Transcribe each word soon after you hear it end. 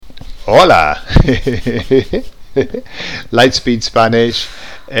Hola! Lightspeed Spanish,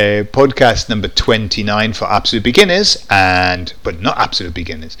 podcast number 29 for absolute beginners, but not absolute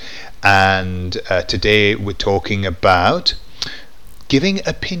beginners. And today we're talking about giving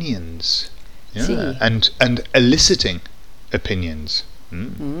opinions, Sí. and eliciting opinions.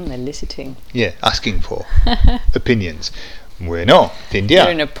 Eliciting. Yeah, asking for opinions. Bueno, Cintia.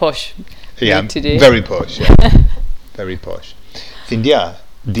 You're in a posh Yeah, mood today. very posh. Yeah. Very posh. Cintia,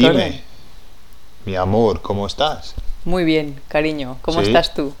 dime, Correcto. mi amor, ¿cómo estás? Muy bien, cariño. ¿Cómo Sí.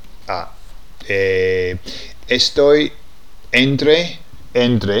 estás tú? Estoy entre,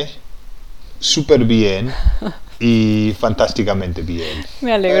 súper bien y fantásticamente bien.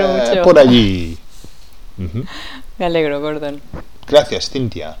 Me alegro mucho. Por allí. Ujú. Me alegro, Gordon. Gracias,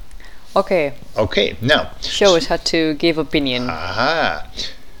 Cintia. Okay, Okay, now. show us how to give opinion. Aha.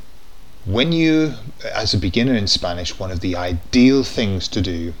 When you, as a beginner in Spanish, one of the ideal things to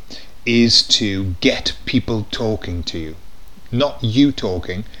do is to get people talking to you. Not you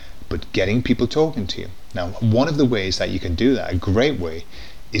talking, but getting people talking to you. Now, one of the ways that you can do that, a great way,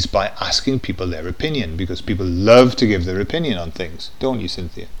 is by asking people their opinion, because people love to give their opinion on things, don't you,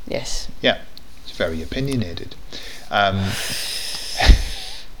 Cynthia? Yes. Yeah, it's very opinionated.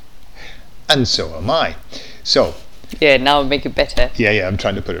 And so am I. So, Yeah, now make it better. yeah, I'm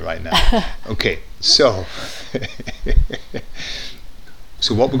trying to put it right now. Okay, so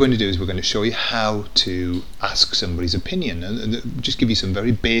so what we're going to do is we're going to show you how to ask somebody's opinion, and just give you some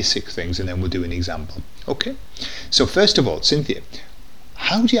very basic things, and then we'll do an example. Okay, so first of all, Cynthia,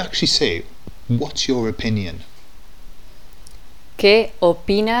 how do you actually say, what's your opinion? ¿Qué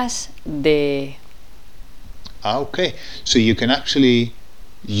opinas de... Okay, so you can actually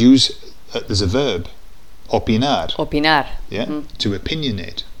use, there's a verb, opinar, Opinar. yeah, to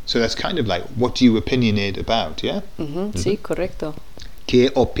opinionate. So that's kind of like, what do you opinionate about, yeah? Sí, correcto. ¿Qué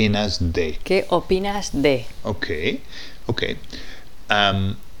opinas de? ¿Qué opinas de? Okay.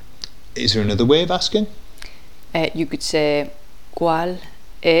 Is there another way of asking? You could say, ¿cuál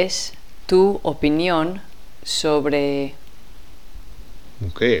es tu opinión sobre...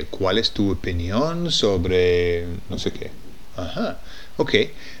 Okay, ¿cuál es tu opinión sobre no sé qué? Ajá.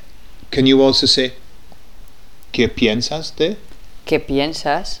 Okay. Can you also say, ¿qué piensas de? ¿Qué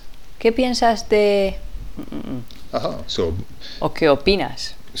piensas? ¿Qué piensas de...? Ajá. So, ¿O qué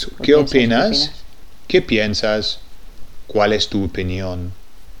opinas? ¿qué opinas? ¿Qué piensas? ¿Cuál es tu opinión?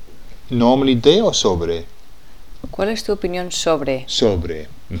 Normally de o sobre? ¿Cuál es tu opinión sobre? Sobre.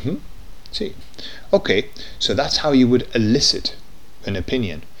 Sí. Okay, so that's how you would elicit an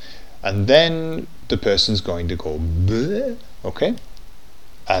opinion. And then the person's going to go, bleh, okay?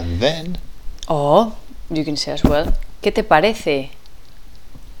 And then, O, you can say as well, ¿qué te parece?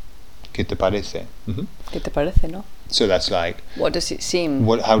 ¿qué te parece? ¿Qué te parece, no? So that's like, What does it seem?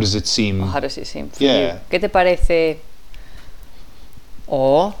 how does it seem? Or how does it seem for Yeah. you? ¿Qué te parece?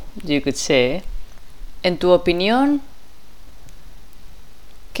 O, you could say, en tu opinión,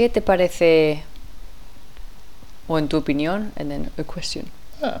 ¿qué te parece? O en tu opinión, and then a question.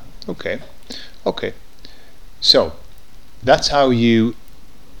 Okay. So, that's how you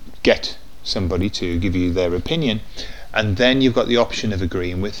get somebody to give you their opinion, and then you've got the option of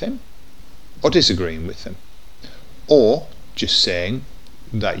agreeing with them or disagreeing with them, or just saying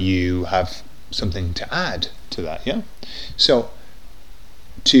that you have something to add to that, yeah? So,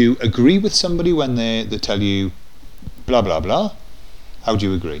 to agree with somebody when they tell you blah blah blah, how do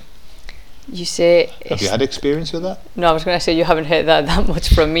you agree? You say... Have you had experience with that? No, I was going to say you haven't heard that much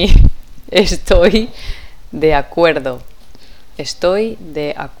from me. Estoy de acuerdo. Estoy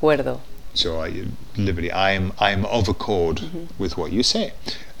de acuerdo. So I'm of accord with what you say.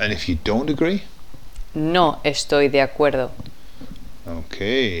 And if you don't agree, No estoy de acuerdo.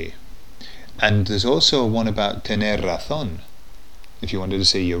 okay. And there's also one about tener razón. If you wanted to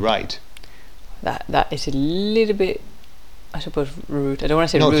say you're right. That is a little bit, I suppose, rude. I don't want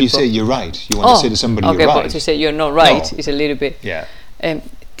to say No, rude. if you but- say you're right, you want to say to somebody okay, you're right. but to say you're not right No. is a little bit. Yeah.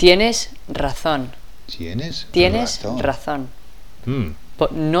 Tienes razón. Tienes razón. Hmm.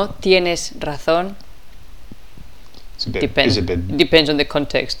 But no tienes razón It's a bit. depends on the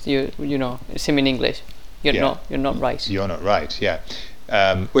context. You know, same in English. You're Yeah. not right. You're not right. Yeah.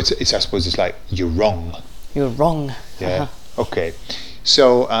 It's I suppose it's like you're wrong. You're wrong. Yeah. Okay.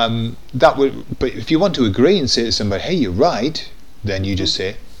 So that would. But if you want to agree and say to somebody, "Hey, you're right," then you just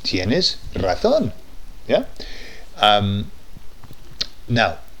say, "Tienes razón." Yeah.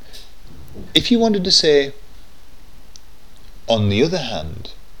 Now, if you wanted to say, "On the other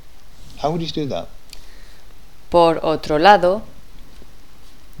hand," how would you do that? Por otro lado,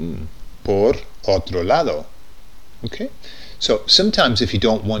 Por otro lado. Okay. So sometimes if you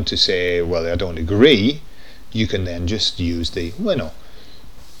don't want to say, well, I don't agree, you can then just use the, bueno,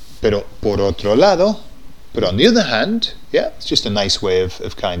 pero por otro lado, but on the other hand, yeah, it's just a nice way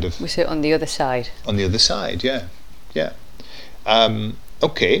of kind of, We say on the other side. on the other side, yeah.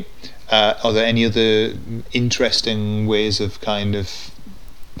 Okay, are there any other interesting ways of kind of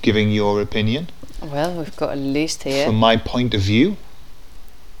giving your opinion? Well, we've got a list here. From my point of view,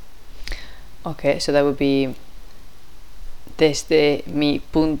 Okay, so that would be desde mi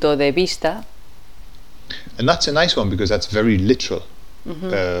punto de vista. and that's a nice one because that's very literal.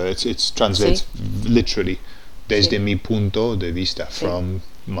 It translates literally. Desde mi punto de vista, from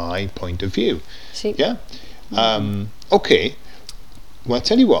my point of view. Sí. Yeah. Okay. Well, I'll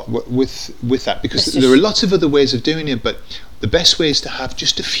tell you what. With that, because Let's there are just- lots of other ways of doing it, but the best way is to have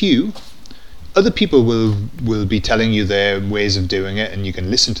just a few. Other people will be telling you their ways of doing it, and you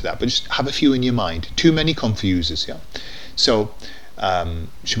can listen to that. But just have a few in your mind. Too many confuses. Yeah. So,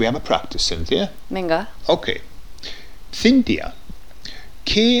 should we have a practice, Cynthia? Venga. Ok. Cynthia,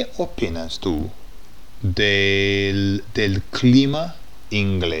 ¿qué opinas tú del clima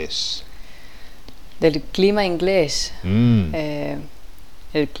inglés? Del clima inglés. Mm,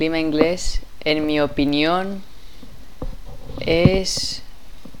 El clima inglés, en mi opinión, es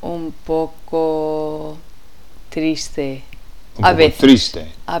un poco triste. un a poco veces.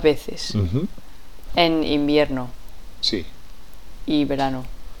 triste. A veces. Ujú, En invierno sí. y verano.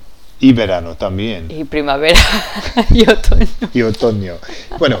 Y verano también. Y primavera y otoño. Y otoño.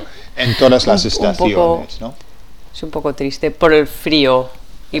 Bueno, en todas las Un poco- estaciones, ¿no? Es un poco triste por el frío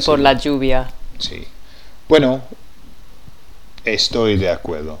y por Sí. la lluvia. Sí. Bueno, estoy de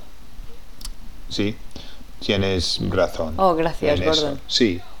acuerdo. Sí. Tienes razón. Oh, gracias, en eso. Gordon.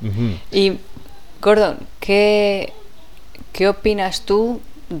 Sí. Ujú. Y, Gordon, ¿qué opinas tú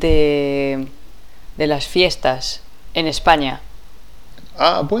de las fiestas en España?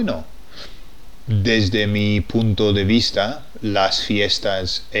 Ah, bueno. Desde mi punto de vista, las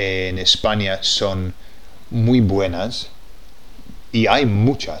fiestas en España son muy buenas y hay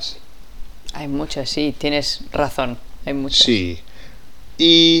muchas. Hay muchas, sí, tienes razón. Hay muchas. Sí.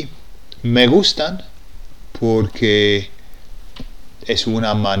 Y me gustan porque es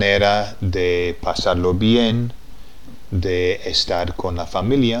una manera de pasarlo bien, de estar con la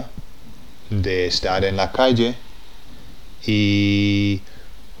familia, de estar en la calle y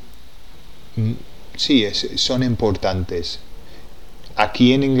sí, son importantes.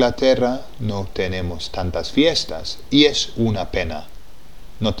 Aquí en Inglaterra no tenemos tantas fiestas y es una pena,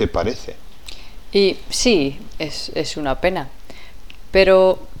 ¿no te parece? Y sí, es una pena.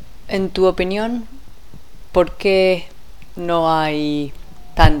 Pero, en tu opinión, ¿por qué no hay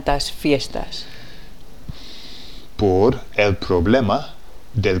tantas fiestas? Por el problema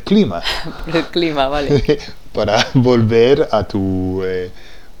del clima. Por el clima, vale. Para volver a tu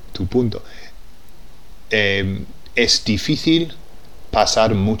punto. Es difícil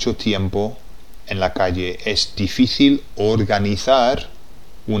pasar mucho tiempo en la calle. Es difícil organizar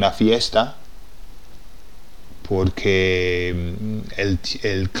una fiesta porque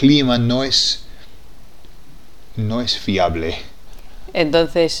el clima no es fiable.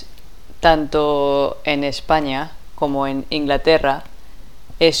 Entonces, tanto en España como en Inglaterra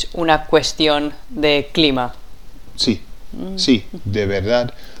es una cuestión de clima. Sí, sí, de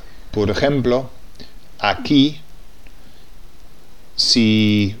verdad. Por ejemplo, aquí,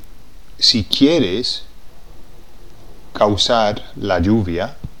 si quieres causar la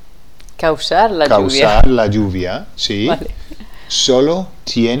lluvia, La lluvia. sí, Vale. solo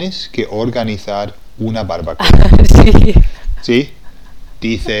tienes que organizar una barbacoa. Sí. ¿Sí?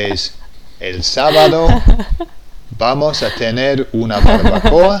 Dices, el sábado vamos a tener una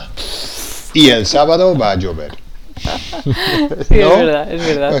barbacoa y el sábado va a llover. Sí, ¿No? es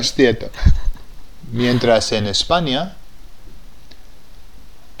verdad. Es cierto. Mientras en España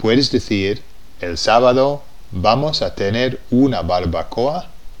puedes decir, el sábado vamos a tener una barbacoa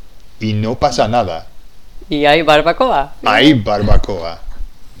y no pasa nada. ¿Y hay barbacoa? Hay barbacoa.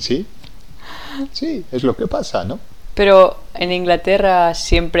 ¿Sí? Sí, es lo que pasa, ¿no? Pero en Inglaterra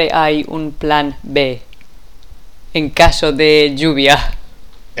siempre hay un plan B en caso de lluvia.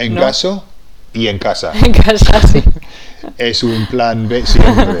 En ¿No? caso y en casa. En casa, sí. Es un plan B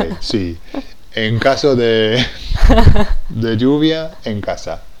siempre, sí. En caso de lluvia, en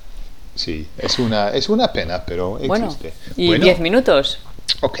casa. Sí, es una pena, pero Bueno, existe. y 10 minutos.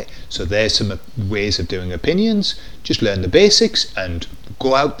 Okay, so there's some ways of doing opinions. Just learn the basics and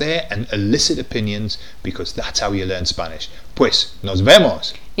go out there and elicit opinions because that's how you learn Spanish. Pues, nos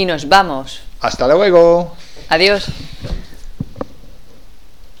vemos. Y nos vamos. Hasta luego. Adiós.